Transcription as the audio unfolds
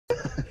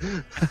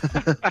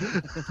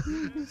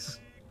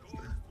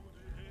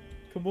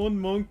Come on,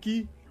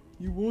 monkey.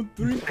 You won't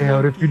drink. Stay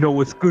out if you know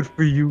what's good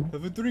for you.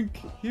 Have a drink.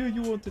 Here,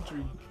 you want a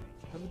drink.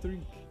 Have a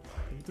drink.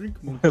 Have a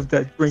drink, monkey. Have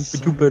that drink,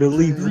 but you better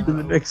leave within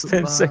the next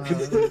 10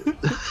 seconds.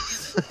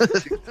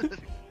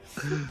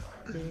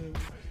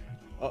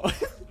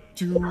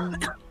 Dude.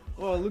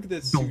 Oh, look at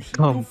that sushi. Don't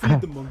come Go feed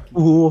back. the monkey.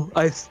 Oh,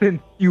 I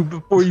sent you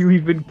before you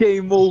even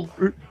came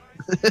over.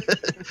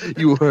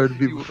 You heard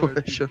me before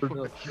I showed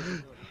up.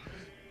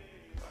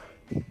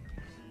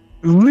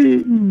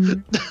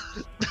 Leave.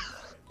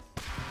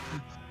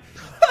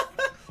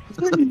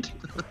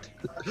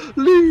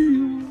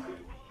 Leave.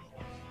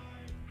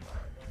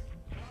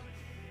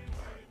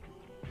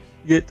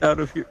 Get out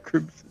of here,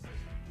 Crimson.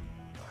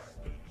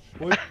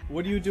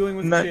 What are you doing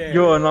with the chair?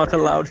 You're not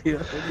allowed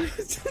here.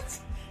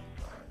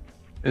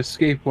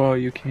 Escape while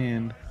you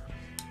can.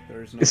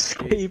 There's no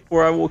Escape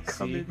or I will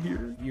come See, in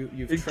here You've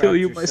and trapped kill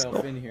you yourself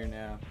myself. in here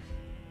now.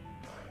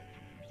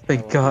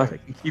 Thank God I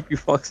can keep you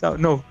fucks out.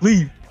 No,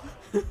 leave.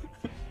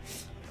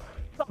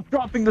 Stop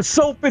dropping the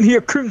soap in here,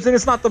 Crimson.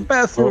 It's not the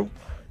bathroom.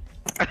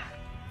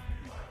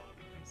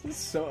 Is this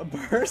so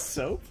bar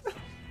soap?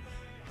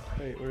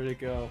 Wait, where'd it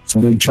go?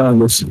 Something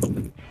childless.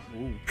 Ooh.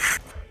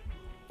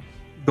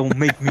 Don't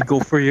make me go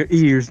for your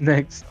ears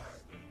next.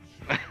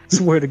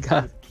 Swear to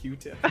God.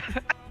 Q-tip.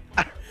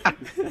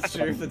 Not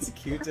sure if it's a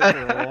Q-tip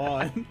or a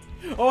wand.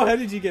 Oh, how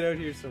did you get out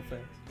here so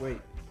fast? Wait,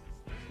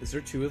 is there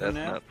two of them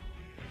now? Not...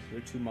 There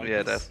are two monkeys.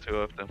 Yeah, that's two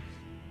of them.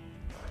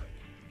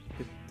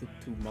 The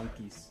two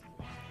monkeys.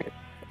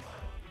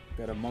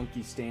 Got a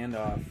monkey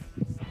standoff.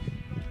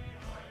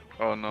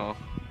 Oh no.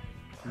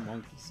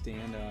 Monkey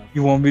standoff.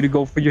 You want me to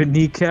go for your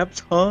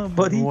kneecaps, huh,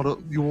 buddy?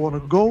 You wanna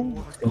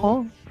go?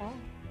 Huh?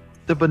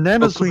 The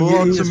bananas I'll clean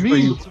your belong to ears for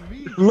me. you.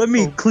 Let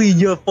me clean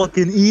your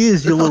fucking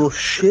ears, you little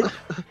shit. You're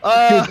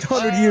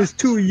 100 years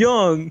too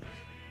young.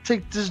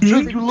 Take this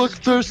drink. You look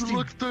thirsty.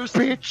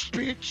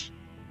 Bitch.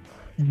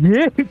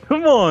 Yeah,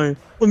 come on.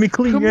 Let me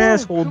clean Come your on,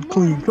 asshole come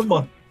clean. on, Come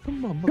on.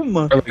 Come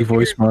on. I like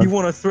voice mark. You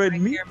wanna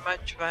threaten me?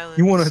 Much violence.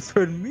 You wanna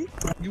threaten me?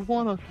 You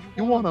wanna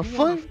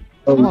fight?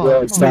 Oh Come on,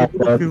 God, stop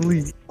that. Fucking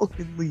leave.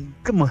 Fucking leave.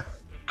 Come on.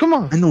 Come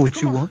on. I know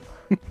what you want.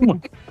 Come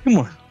on. Come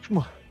on. Come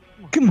on.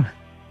 Come on.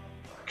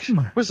 Come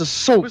on. Where's the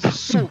soap?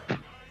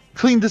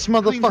 Clean this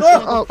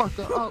motherfucker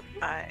up.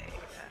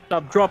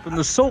 Stop dropping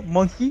the soap,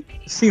 monkey.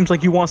 Seems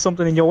like you want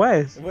something in your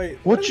ass. Wait,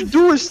 What you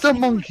do is the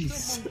monkey?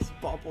 There's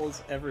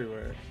bubbles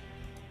everywhere.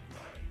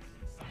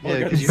 Yeah,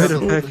 God, because you better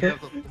have back the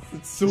it.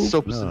 It's soup.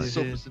 soap is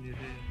No. in your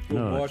head. Go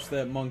No. wash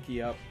that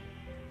monkey up.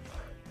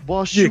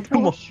 Wash Yeah, you.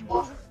 come on.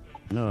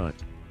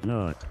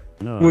 Not.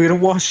 We're gonna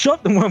wash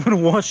up, then we're gonna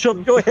wash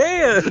up your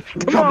hair.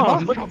 Come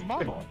on. Come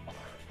on.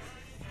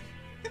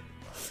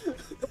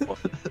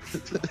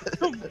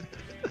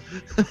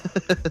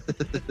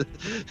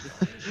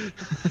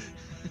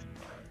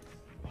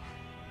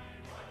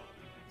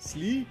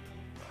 Sleep.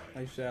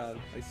 I shall.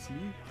 I sleep.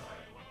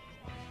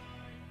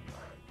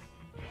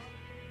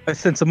 I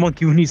sense a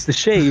monkey who needs to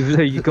shave.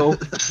 There you go.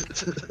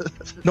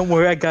 Don't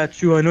worry, I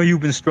got you. I know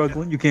you've been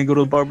struggling. You can't go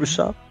to the barber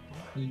shop.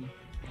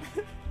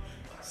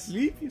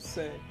 Sleep, you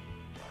say?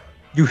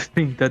 You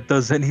think that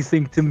does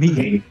anything to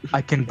me?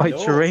 I can bite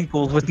Hello? your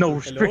ankles with no Hello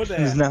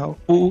restrictions there. now,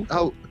 fool.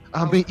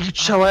 I'll be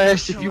eat your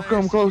ass if you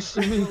come close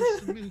to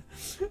me.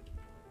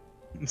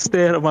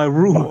 Stay out of my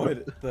room.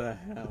 What the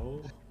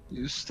hell?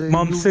 You stay.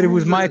 Mom said it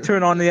was my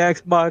turn on the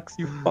Xbox,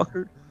 you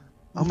fucker.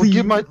 I'm gonna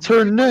get my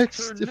turn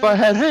next if I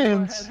had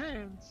hands.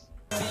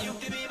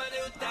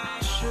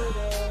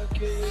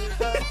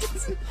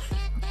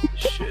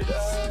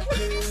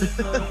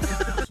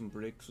 Some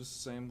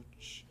breakfast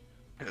sandwich.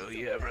 Hell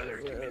yeah,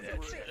 brother. Give me that.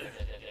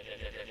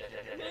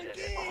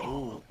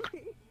 Ooh.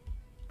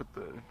 Put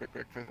the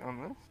breakfast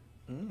on this.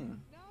 Mm.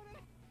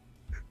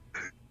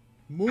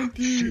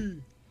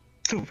 Monkey!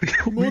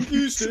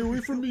 Monkey, stay away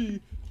from me!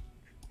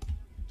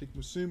 Take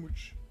my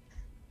sandwich.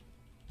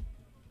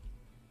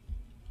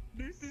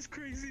 There's this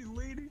crazy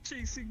lady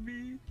chasing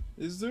me.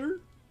 Is there?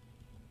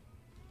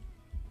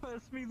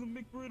 Pass me the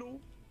McGriddle.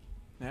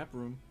 Nap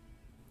room.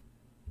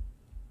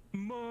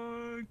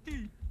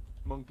 Monkey.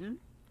 Monkey?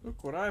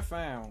 Look what I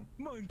found.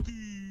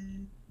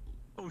 Monkey.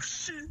 Oh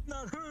shit,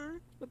 not her.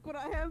 Look what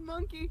I have,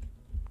 monkey.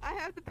 I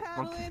have the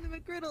paddle and the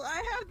McGriddle.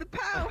 I have the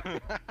power.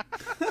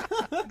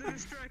 The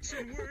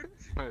distraction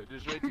worked.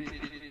 Just wait till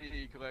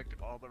you collect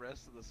all the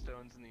rest of the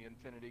stones in the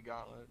Infinity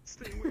Gauntlet.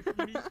 Stay away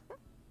from me.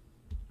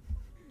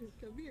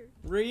 Come here.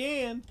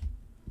 Rayanne!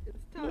 It's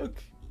time. Look!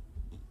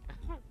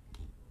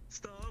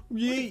 Stop.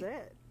 What is Yeet!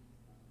 that?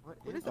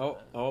 What is Oh,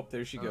 oh,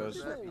 there she goes.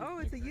 Oh,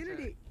 it's a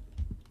Unity.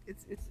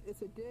 It's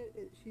a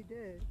dead. She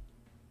dead.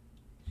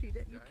 She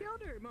dead. You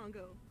killed her,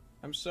 Mongo.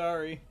 I'm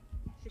sorry.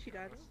 Did she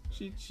die?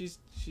 She's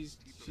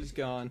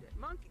gone.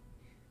 Monkey.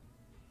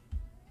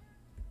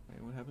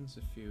 Wait, what happens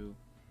if you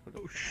put a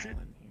Oh, ball shit. in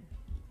here?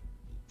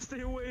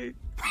 Stay away.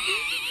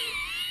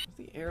 What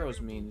do the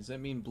arrows mean? Does that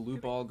mean blue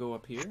ball go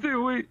up here? Stay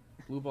away.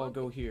 Blue ball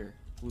go here.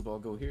 Blue ball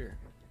go here.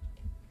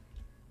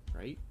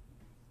 Right?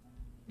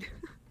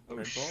 Oh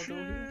Red ball go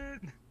here?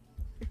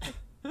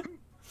 shit.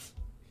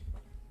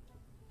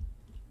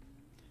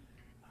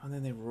 and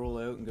then they roll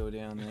out and go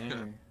down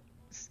there.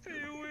 Stay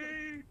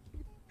away.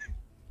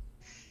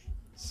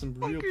 Some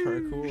real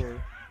parkour.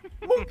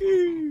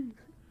 Monkey!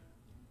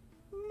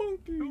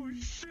 Monkey! Oh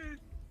shit.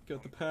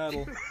 Got the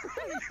paddle.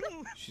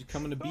 She's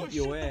coming to beat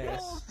your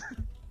ass.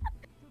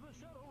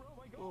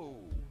 Whoa.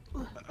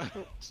 Look at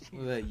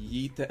that,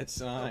 yeet that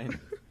sign.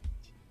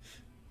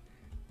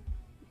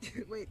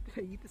 Wait, did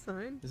I eat the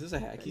sign? Is this a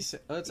hacky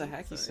sack? Oh, it's a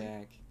hacky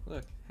sack.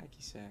 Look, hacky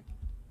sack.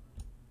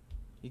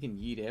 You can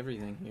yeet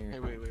everything here. Hey,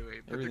 wait.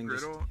 Put Everything the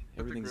just- griddle,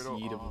 everything's put the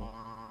griddle yeetable.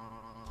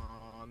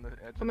 on the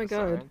edge Oh of my the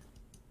god. sign.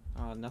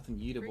 Oh, nothing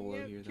yeetable Bring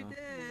out out here your though.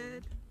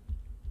 dead.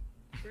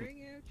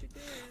 Bring out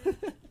your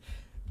dead.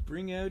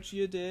 Bring out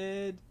your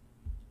dead.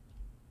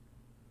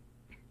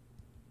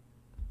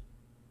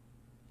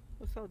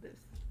 What's all this?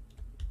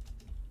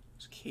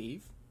 There's a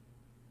cave.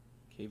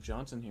 Cave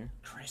Johnson here.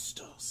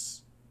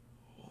 Crystals.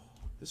 Oh,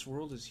 this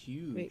world is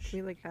huge. Wait, can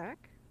we like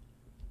hack?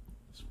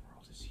 This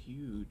world is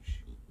huge.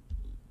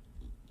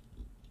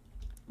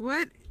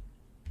 What?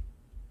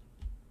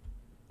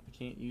 I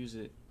can't use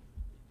it.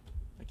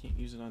 I can't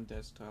use it on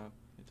desktop.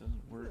 It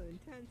doesn't work. So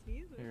intense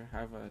music. Here,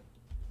 have a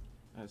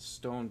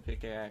stone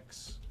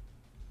pickaxe.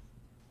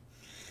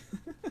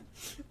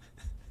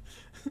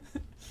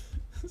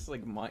 It's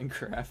like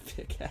Minecraft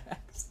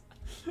pickaxe.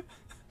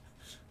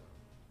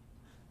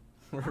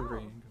 Where are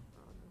we?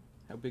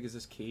 How big is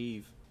this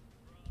cave?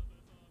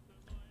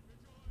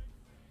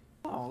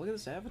 Oh, look at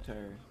this avatar.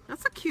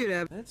 That's a cute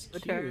app. That's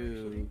Avatar, cute.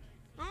 actually.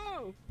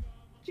 Oh,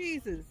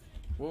 Jesus.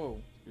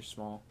 Whoa, you're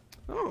small.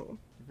 Oh,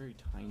 You're very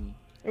tiny.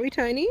 are we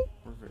tiny?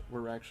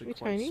 We're actually You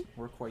quite tiny?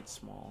 we're quite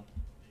small.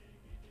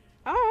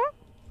 Oh,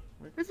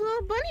 there's a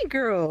little bunny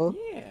girl.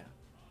 Yeah,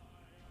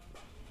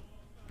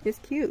 It's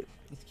cute.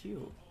 it's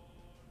cute.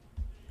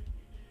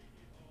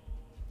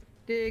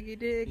 Diggy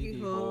diggy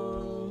Diggy hole,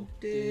 hole,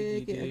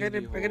 diggy. diggy, I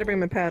diggy gotta bring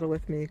my paddle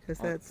with me because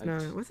Oh, that's I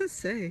not. just- What's it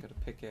say? Got a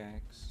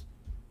pickaxe.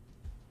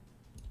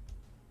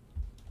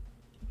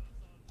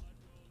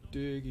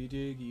 Diggy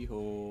diggy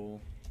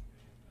hole.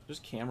 There's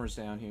cameras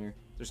down here.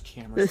 There's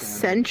cameras The down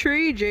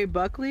Century, Jay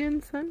Buckley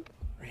and Son.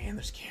 here. Man,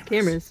 there's cameras.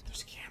 Cameras.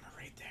 There's a camera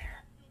right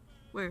there.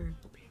 Where?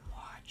 We're being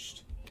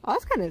watched. Oh,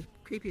 that's kind of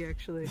creepy,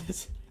 actually.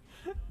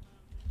 We're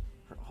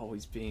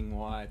always being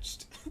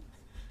watched.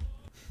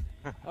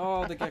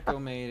 Oh, the gecko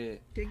made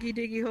it. Diggy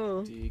diggy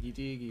hole. Diggy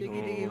diggy Diggy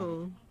hole. diggy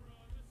hole.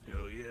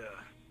 Hell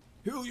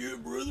yeah. Hell yeah,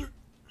 brother.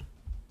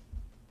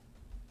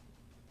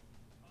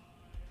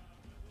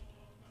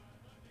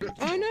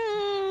 Oh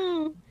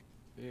no!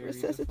 Bury the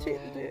Resuscitate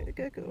fall. the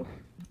gecko.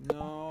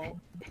 No.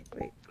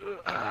 Okay.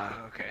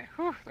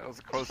 Whew, that was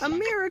a close A one.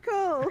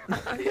 miracle!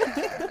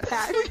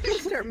 Pat,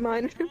 start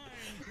mining him.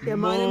 Yeah,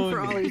 mining for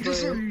all he's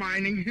Just worth.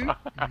 reminding him.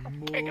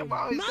 Kick him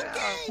while he's down.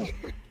 Monkey!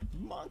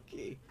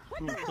 Monkey.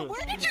 What the hell?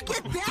 Where did you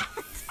get that?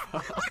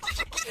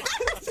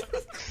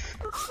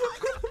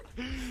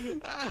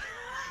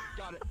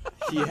 Got it.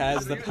 He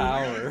has the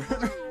power.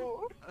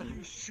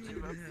 You should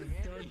have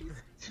done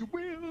to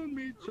will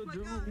me to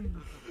do.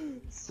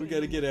 We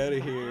gotta get out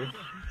of here.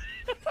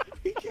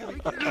 We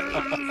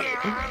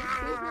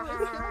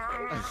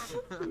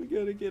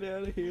gotta get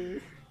out of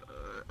here.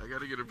 I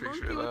gotta get a Monkey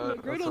picture with of a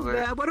that. griddle's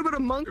That's bad. What about a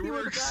monkey It with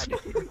a works. bad?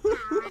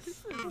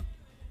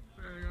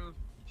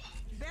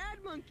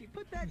 Bad monkey,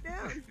 put that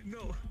down.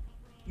 No,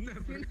 never.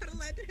 You're not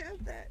allowed to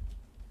have that.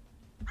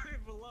 I'm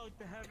allowed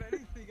to have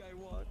anything I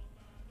want.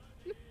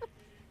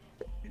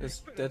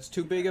 That's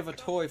too big of a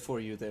toy for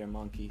you there,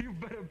 monkey. You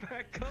better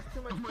back up.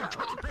 Too much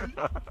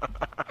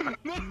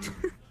power.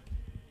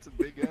 It's a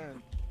big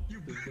end. You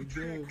better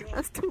back up.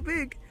 That's too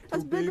big.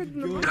 That's Too bigger big,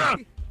 than the good.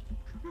 monkey.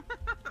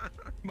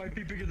 Might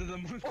be bigger than the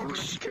monkey. Oh, but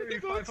I shit, carry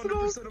that's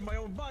 500% of my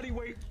own body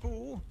weight,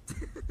 fool.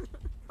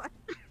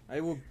 I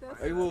will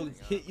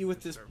hit you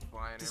with this Start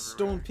flying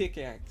stone everywhere.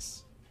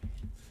 pickaxe.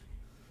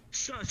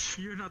 Shush,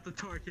 you're not the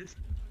target.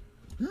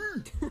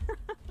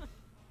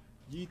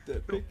 Yeet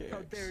that pickaxe. How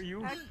dare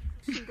you? Action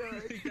You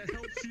guard. think that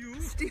helps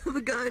you? Steal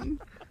the gun.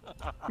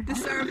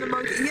 Disarm the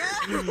monkey.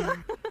 Yeah!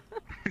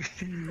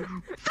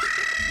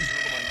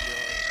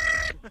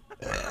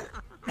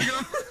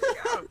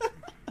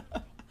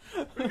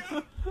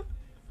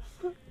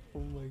 Oh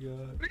my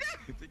god.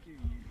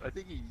 I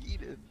think he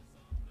yeeted.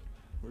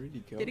 Where did he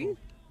go? Did he?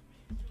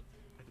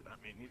 I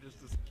mean, he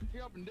just is. He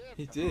up and dead.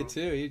 He did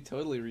too. He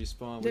totally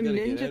respawned. The We gotta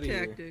get ninja out of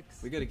here.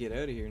 tactics. We gotta get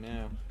out of here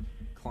now.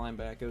 Climb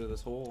back out of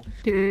this hole.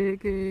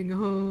 Digging a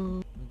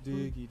hole.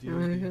 Diggy I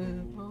diggy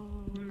have hole.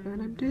 hole,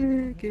 and I'm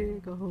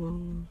digging a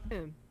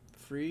hole.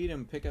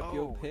 Freedom, pick up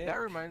your Oh, pick. that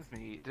reminds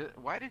me.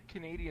 Why did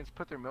Canadians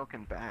put their milk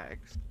in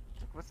bags?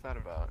 What's that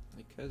about?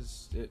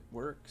 Because it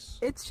works.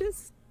 It's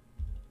just,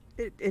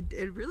 it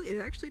really,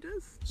 it actually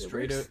does. It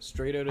Straight works. out,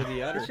 straight out of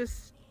the udder. It's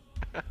just,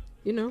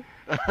 you know,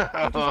 you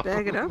just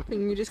bag it up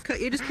and you just cut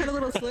a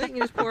little slit and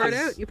you just pour it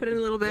out. You put it in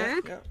a little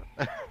bag. Yeah,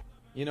 yeah.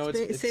 You know,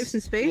 It saves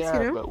some space, yeah,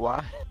 you know. but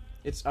why?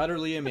 it's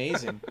utterly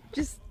amazing.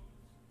 Just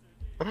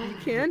you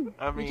can.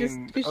 I mean, you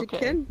just because okay.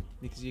 you can.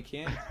 Because you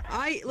can.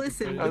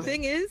 Listen. The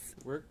thing is,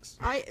 It works.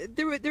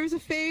 there was a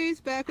phase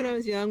back when I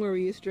was young where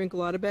we used to drink a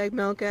lot of bag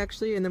milk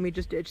actually, and then we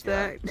just ditched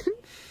that.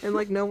 And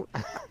like no,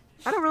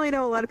 I don't really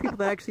know a lot of people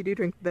that actually do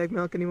drink bag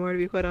milk anymore, to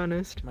be quite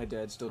honest. My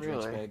dad still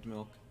drinks Really? bagged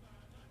milk.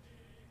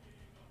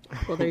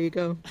 Well, there you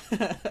go.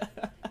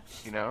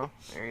 You know,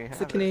 there you have It's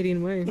the it.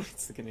 Canadian way.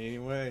 It's the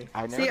Canadian way.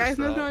 I See, I've noticed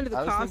moved that. on to the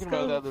I was thinking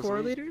about that Costco this 4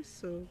 week. liters,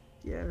 so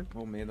yeah.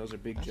 Oh man, those are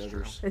big That's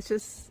juggers. It's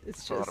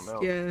just a lot of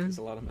milk. yeah. It's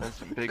a lot of milk. That's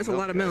some big That's a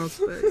lot of milk, guys.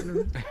 but you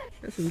know,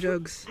 that's some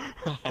jugs.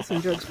 That's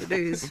some jugs for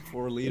days.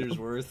 4 liters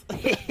worth.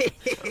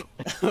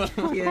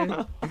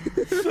 Yeah.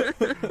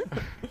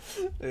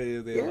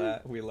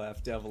 We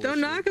laugh devilish.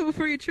 Don't knock it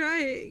before you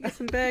try it. Get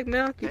some bag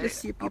milk. You Hey,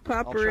 just you I'll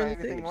pop try her in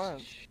anything things.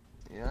 once.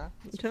 Yeah?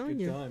 I'm telling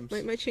good you, times.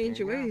 might change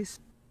There your you go. ways.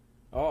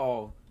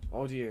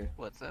 Oh dear.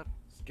 What's up?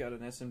 He's got an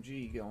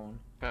SMG going.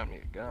 Found me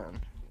a gun.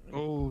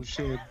 Oh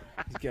shit.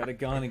 He's got a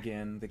gun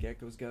again. The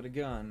gecko's got a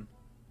gun.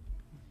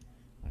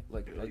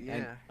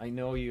 Yeah. I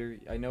know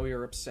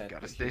you're upset.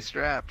 Gotta but stay you-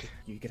 strapped.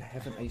 You gotta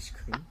have an ice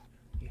cream.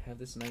 You have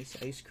this nice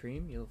ice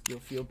cream. You'll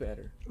feel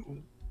better.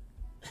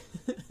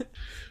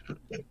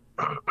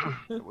 I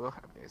will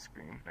have ice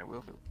cream. I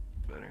will feel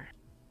better.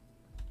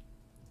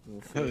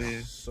 You'll feel Hell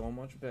yeah. so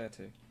much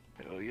better.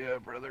 Hell yeah,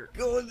 brother.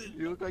 Good.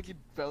 You look like you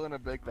fell in a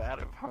big vat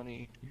of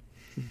honey.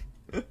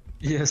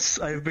 Yes,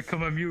 I have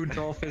become immune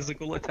to all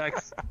physical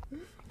attacks.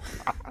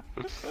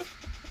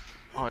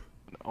 On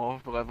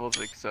all levels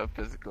except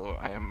physical,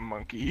 I am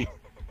Monkee.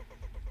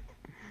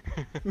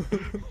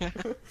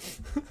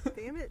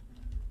 Damn it!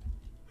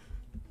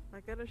 I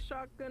got a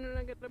shotgun and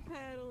I got a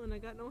paddle and I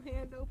got no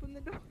hand to open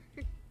the door.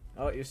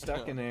 Oh, you're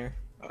stuck in there.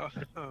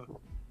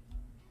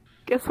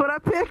 Guess what I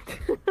picked?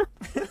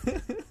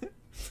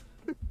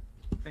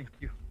 Thank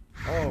you.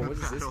 Oh, what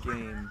is this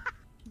game?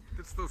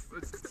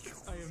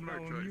 I am now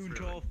immune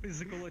to all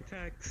physical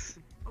attacks.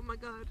 Oh my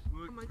god!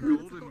 Look, Oh my god!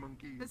 golden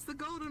monkey. It's the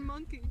golden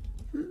monkey.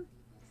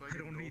 I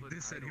don't need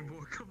this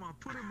anymore. Come on,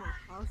 put him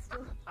up.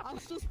 I'll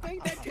still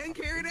spank that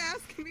 10-carat ass.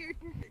 Come here.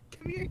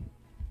 Come here.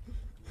 That's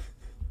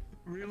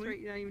Really? right.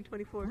 You're not even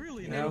 24.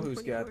 Really? Now Now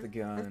who's got the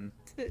gun?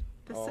 That's it.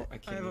 That's Oh, it. I I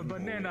can't have a even hold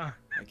banana.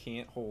 it. I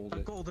can't hold A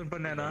it. golden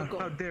banana.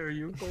 How dare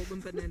you? Golden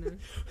banana.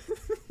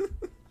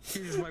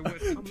 Here's my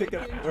weapon. Pick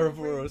up making-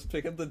 Ouroboros.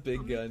 Pick up the big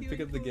I'm gun. making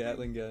Pick up the it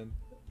Gatling gun.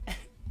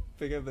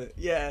 Pick up the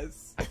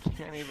yes. I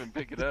can't even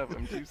pick it up.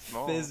 I'm too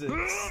small.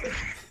 Physics.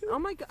 Oh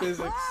my god.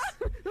 Physics.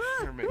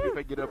 Or maybe if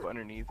I get up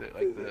underneath it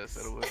like this,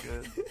 it'll look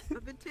good.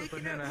 I've been taking it.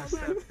 Banana Hold on.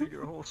 stabbed through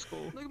your whole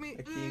skull. Look at me.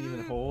 I can't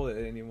even hold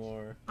it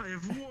anymore. I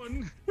have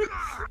won.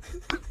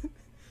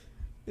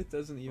 It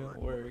doesn't even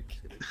work.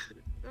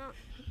 Oh,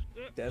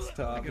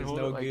 Desktop I can is hold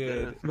no it like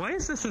good. this. Why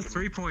is this a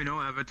 3.0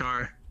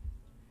 avatar?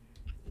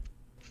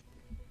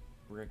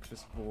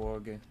 Breakfast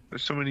Borg.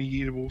 There's so many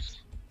eatables.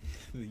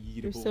 The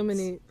eatables. There's so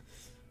many.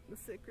 The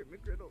sacred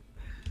McGriddle.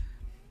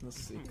 The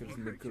secret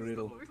of the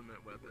griddle.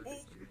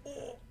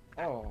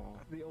 Oh.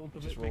 The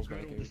ultimate Just rolls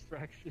back McGriddle out.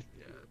 distraction.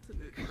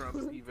 It drops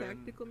even.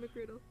 Tactical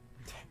McGriddle.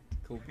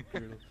 Cool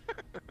griddle.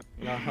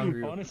 You're not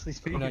hungry. Honestly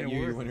speaking, Not it you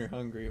worked. when you're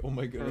hungry. Oh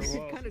my goodness.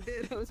 Wow. It kind of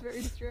did. I was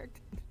very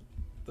distracted.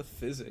 The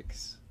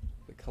physics.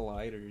 The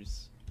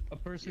colliders. A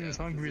person Yeah, who's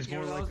hungry is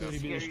more those are likely to be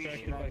scary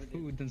distracted by shenanigans.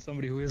 food than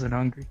somebody who isn't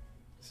hungry.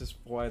 This is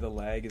why the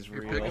lag is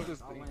Here, real. pick up this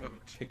thing. Oh,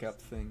 Pick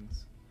up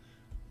things.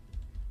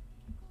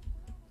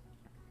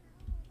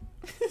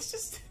 It's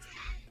just.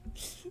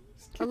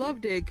 I love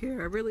daycare.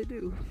 I really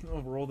do.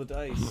 Oh, roll the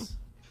dice.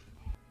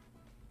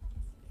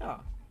 Yeah.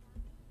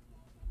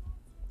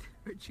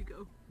 Where'd you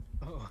go?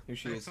 Oh, Here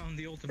she I is. found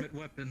the ultimate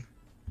weapon.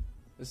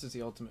 This is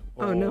the ultimate.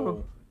 Oh,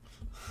 no.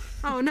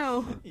 Oh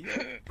no. Yeah.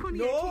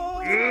 2018.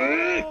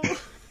 No!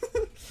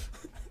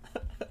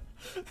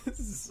 This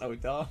is so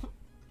dumb.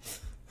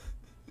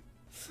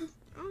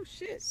 Oh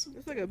shit. It's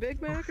like a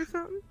Big Mac or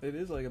something. It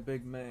is like a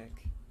Big Mac.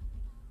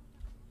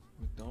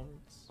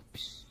 McDonald's.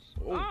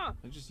 Oh, Ah!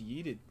 I just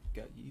yeeted.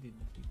 Got yeeted.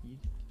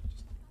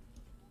 Just,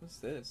 what's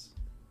this?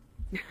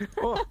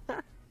 Oh.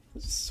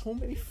 There's so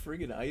many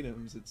friggin'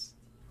 items. It's.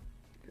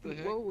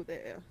 Whoa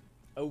there.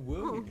 Oh,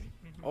 whoa.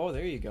 Oh,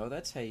 there you go.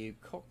 That's how you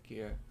cook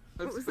your.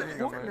 What was that?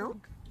 spinning on Is that my-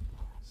 milk?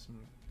 Some,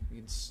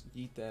 you can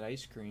eat that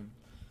ice cream.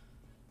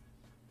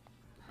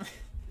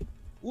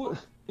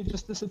 What? It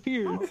just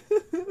disappeared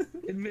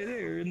in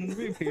midair and then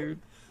reappeared.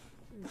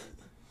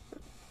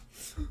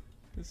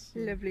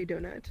 Lovely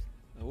donut.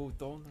 Oh,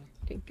 donut.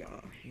 Thank you.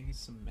 You need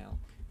some milk.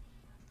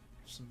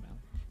 Some milk.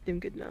 Them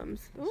good nums.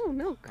 Oh,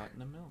 milk. Got in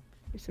the milk.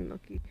 Here's some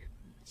milky.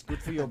 It's good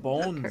for your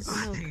bones.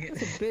 Oh,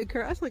 that's a big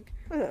car. That's like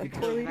what, You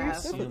 4 can liters. have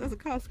That's a, some. that's a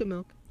Costco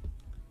milk.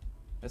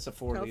 That's a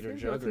 4-liter Calcium?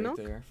 You jug want some right milk?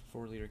 there.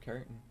 4-liter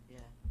carton.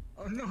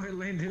 Oh no, I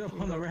landed up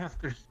on the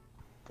rafters.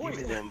 Give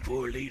me them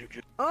 4-liter.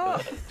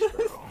 Oh,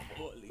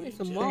 Holy there's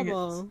some Dang it.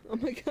 wobble. Oh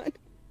my god.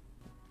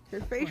 Her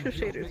facial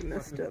shader's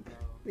messed up.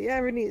 The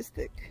irony is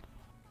thick.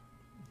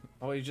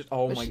 Oh, you just.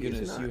 Oh But my she is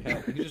goodness, you not. have.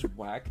 You can just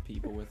whack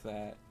people with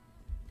that.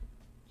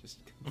 Just.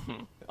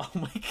 Oh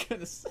my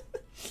goodness.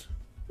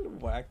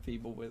 whack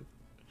people with.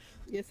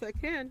 Yes, I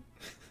can.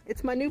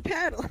 It's my new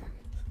paddle.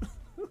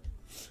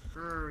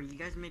 You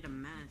guys made a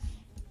mess.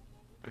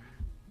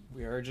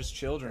 We are just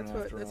children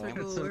after That's all. our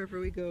goal wherever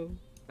we go.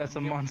 That's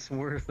a month's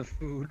worth of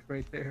food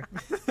right there.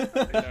 Yeah,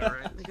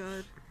 right? Oh my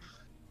god.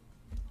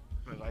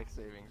 My life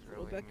savings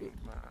really. Becky.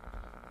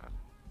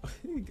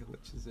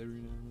 Glitches every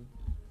now and then.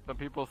 Some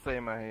people say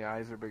my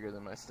eyes are bigger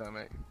than my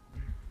stomach.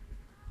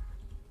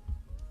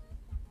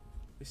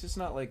 This is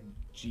not like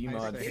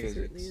Gmod say. It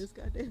certainly physics. is,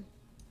 goddamn.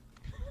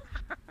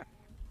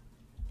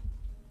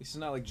 This is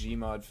not like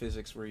Gmod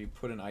physics where you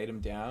put an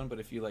item down, but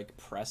if you like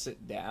press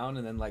it down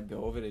and then let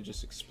go of it, it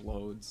just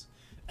explodes.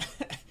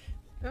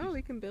 Oh,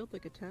 we can build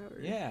like a tower.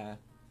 Yeah.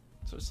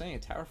 So I was saying, a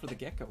tower for the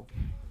gecko.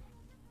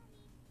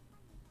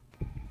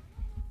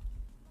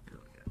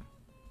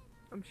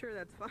 I'm sure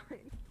that's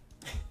fine.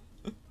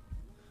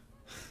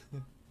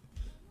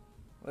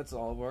 Let's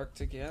all work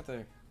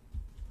together.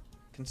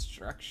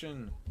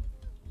 Construction.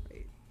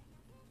 Wait.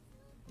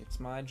 It's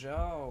my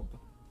job.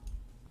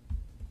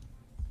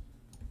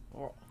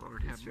 Oh,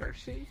 Lord have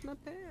mercy. Construction's my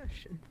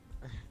passion.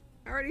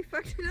 I already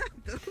fucked it up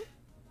though.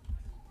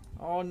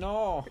 oh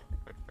no!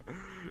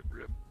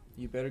 Rip.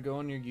 You better go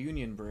on your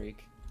union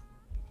break.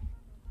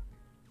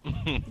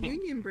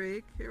 Union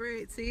break.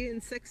 Alright, see you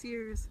in 6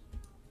 years.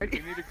 We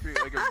need to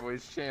create like a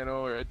voice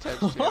channel or a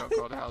text channel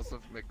called House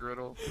of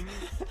McGriddle.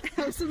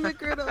 Have some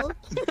McGriddle.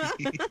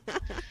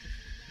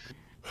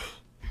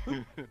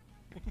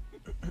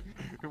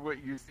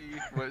 What you see,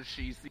 what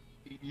she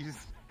sees.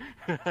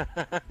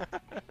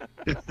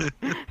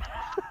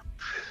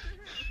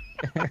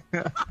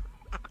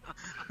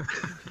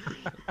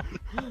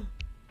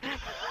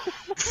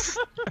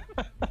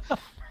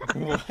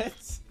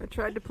 What? I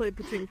tried to play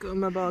pachinko and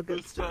my ball The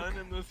got stuck. sun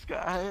in the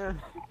sky.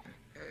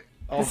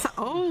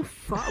 Oh,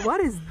 fuck.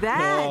 What is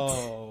that?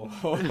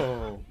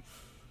 Oh.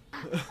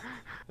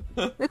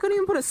 They couldn't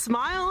even put a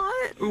smile on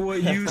it?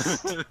 What you...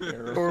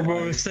 or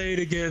more, say it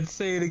again,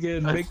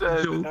 make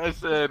the joke. I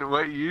said,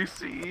 what you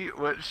see,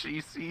 what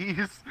she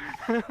sees.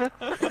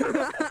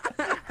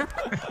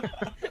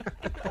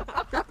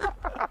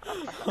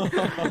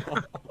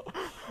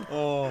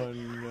 Oh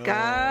no.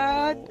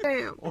 God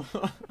damn.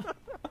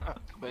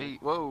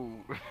 Wait, whoa.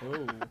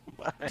 Oh.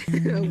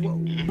 Whoa.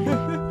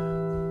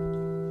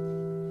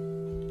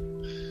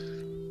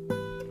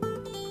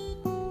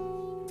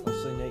 I'll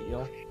say Nate,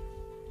 y'all.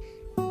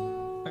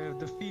 I have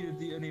defeated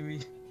the enemy.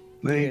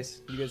 You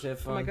guys have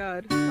fun. Oh my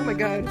god. Oh my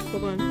god.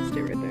 Hold on.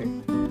 Stay right there.